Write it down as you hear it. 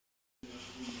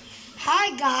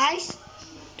Hi guys,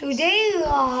 today we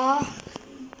are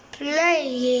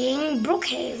playing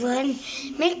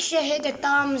Brookhaven. Make sure hit the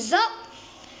thumbs up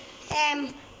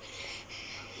and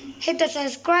hit the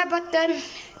subscribe button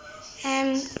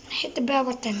and hit the bell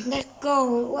button. Let's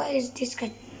go. What is this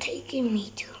guy taking me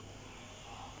to?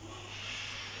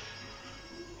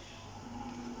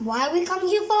 Why we come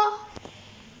here for?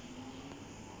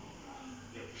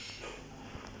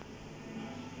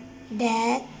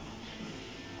 Dad.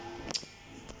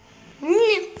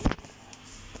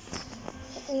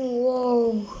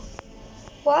 Whoa.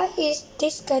 What is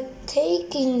this guy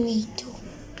taking me to?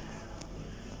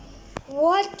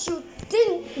 What you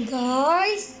think,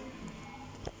 guys?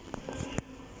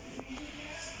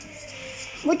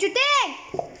 What you think?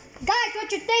 Guys,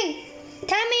 what you think?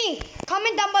 Tell me.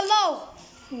 Comment down below.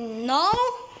 No?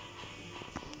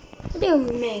 What do you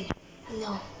mean?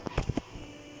 No.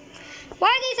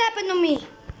 Why this happened to me?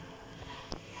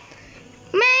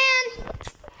 Man,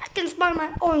 I can spoil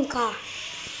my own car.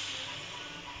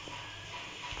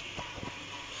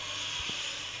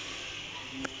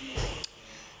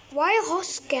 Why a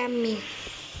horse scam me?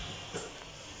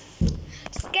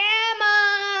 Scammer!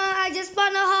 I just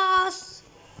found a horse.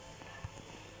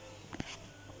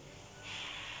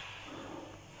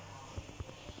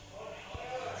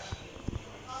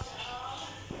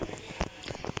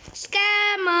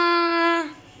 Scammer!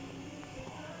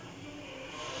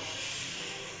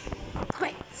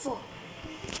 Grateful.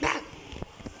 Back.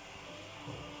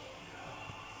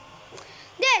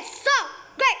 They're so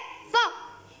grateful.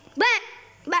 Back.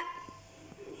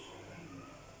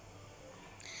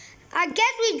 I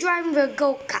guess we drive the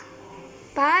go-kart,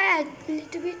 but I'm a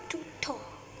little bit too tall.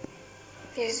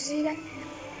 You see that?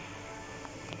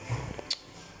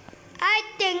 I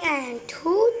think I'm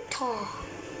too tall.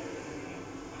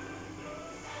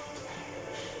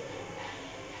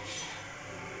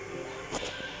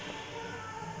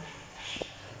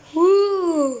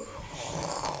 Woo!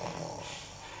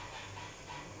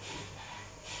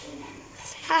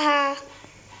 Haha.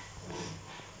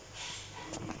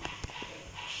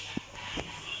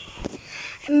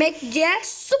 Make that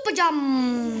super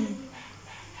jump.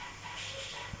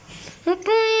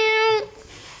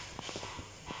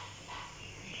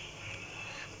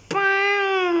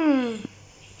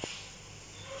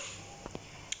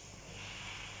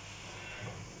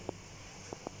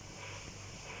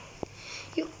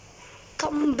 You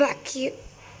come back here.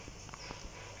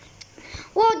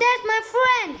 Whoa, that's my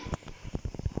friend.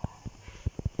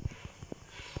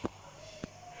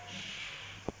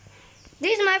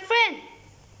 This is my friend.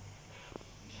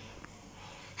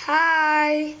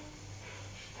 Hi.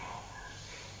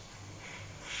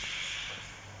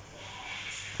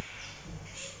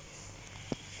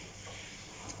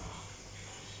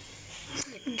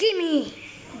 Give me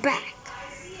back.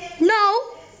 No.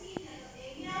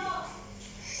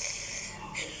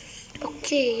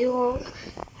 Okay,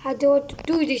 I don't want to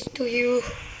do this to you,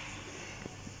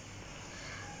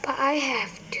 but I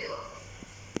have to.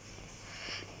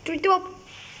 To do a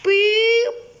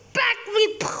big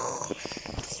backflip.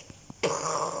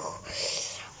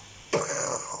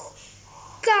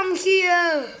 Come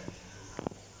here.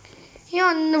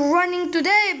 You're running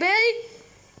today, baby.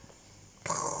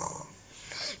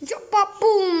 Jump up,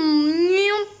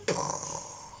 boom.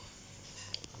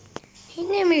 His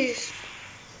name is.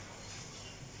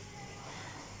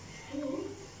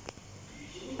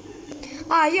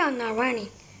 Ah, you're not running.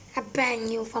 I ban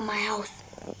you from my house.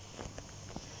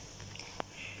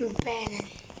 Banning.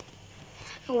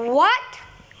 What?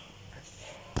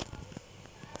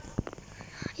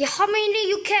 Yeah, how many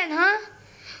you can, huh?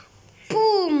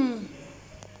 Boom.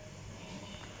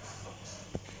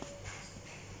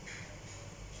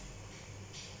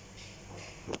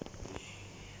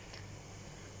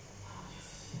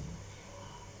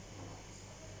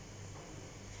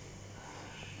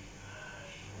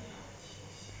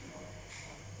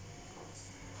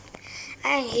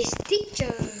 And his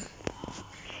teacher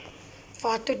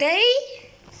for today.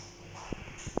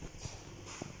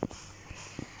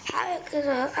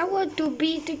 I want to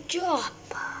be the job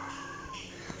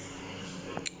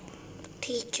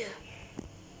teacher.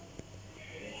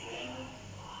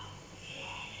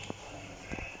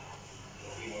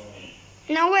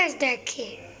 Now where's that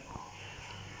kid?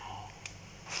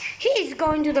 He's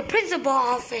going to the principal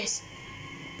office.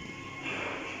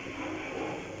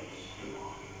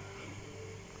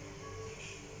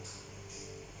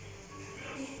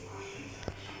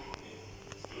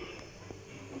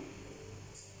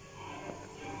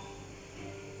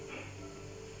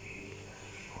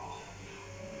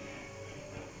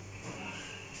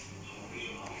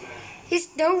 He's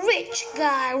the rich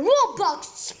guy. Robux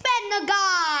spender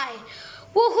guy.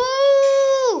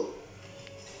 Woohoo!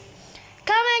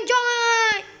 Come and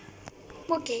join.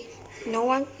 Okay, no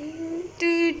one.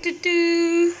 Do do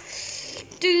do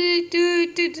do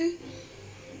do do do.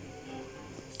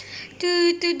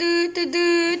 Do do do do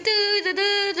do do do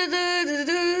do do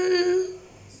do.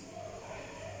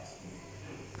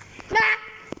 Nah.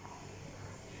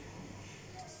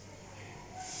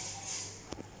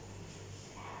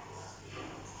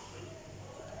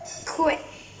 Quit.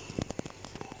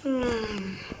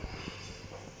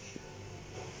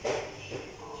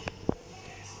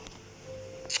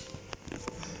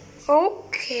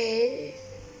 Okay.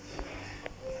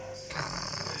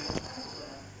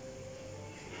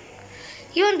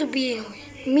 You want to be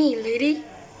me, lady?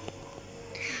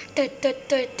 Da da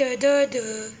da da da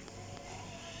da.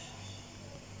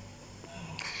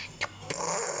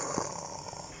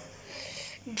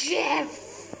 Jeff,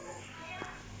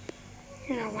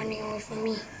 you're not running away from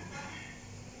me.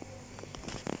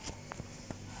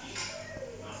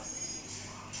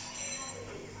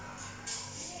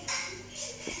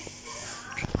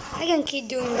 I can keep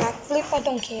doing backflip. I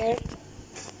don't care.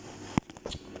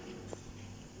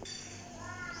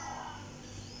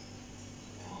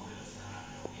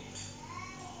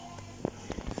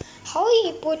 How do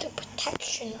you put a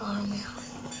protection armor on?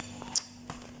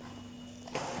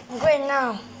 I'm going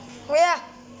now. Yeah.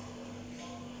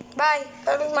 Bye.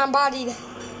 I lose my body.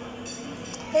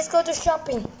 Let's go to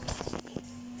shopping.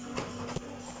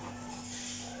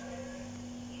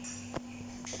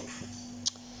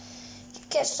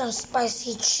 Get some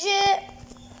spicy chip.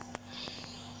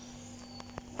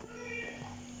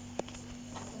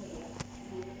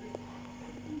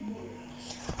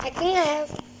 I think I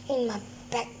have in my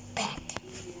backpack.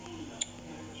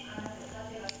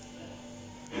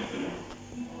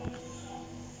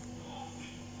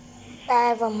 I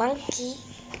have a monkey.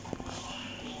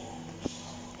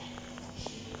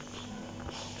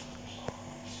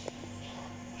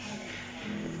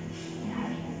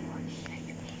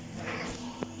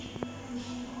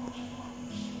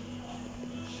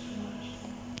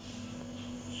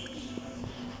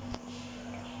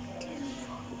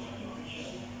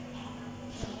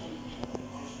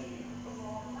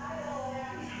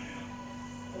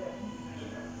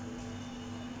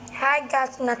 Hi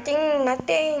guys, nothing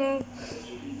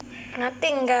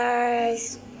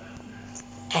guys.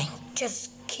 I'm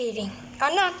just kidding. Oh,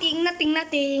 nothing. Nothing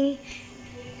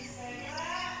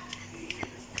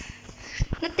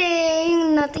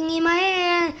in my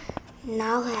hand.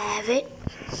 Now have it.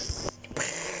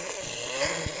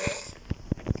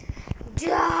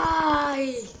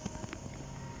 Die.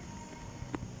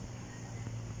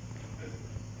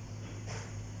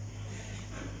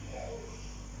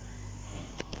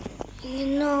 You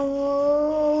know what?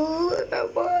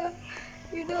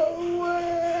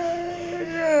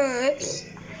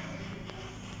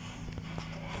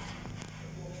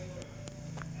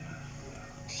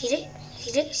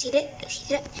 See that?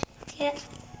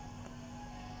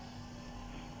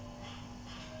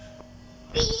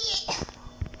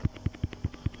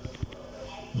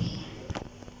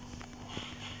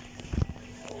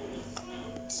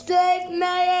 Save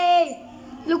me!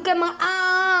 Look at my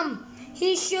arm.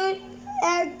 He should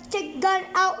take gun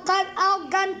out, take out.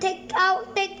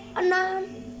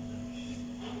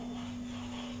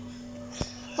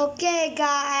 Okay,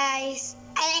 guys.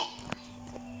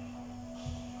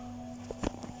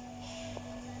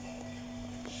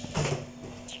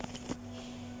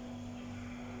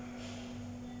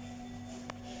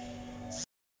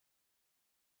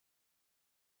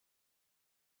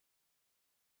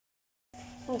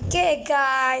 Okay,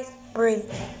 guys. Breathe.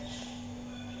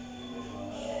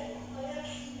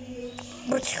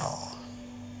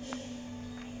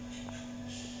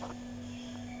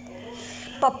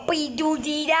 Papi doo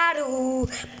dee da doo.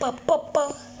 Pa.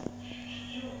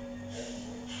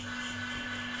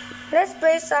 Let's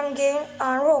play some game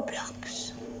on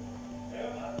Roblox.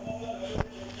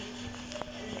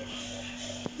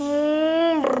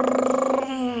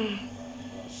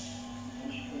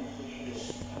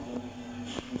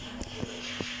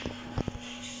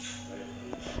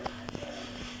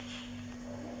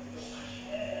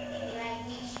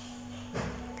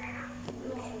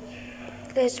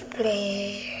 Let's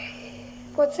play.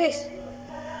 What's this?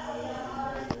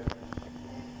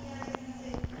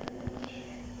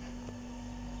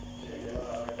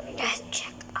 Let's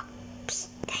check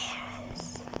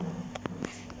upstairs.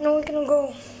 No, we're gonna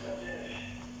go.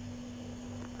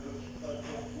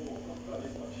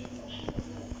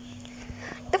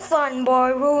 The fun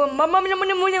boy room.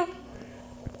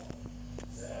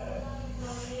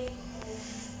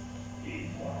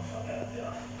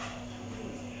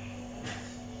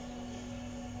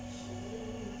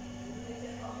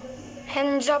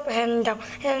 Hands up, hand down,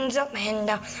 hands up, hand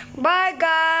down. Bye,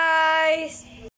 guys.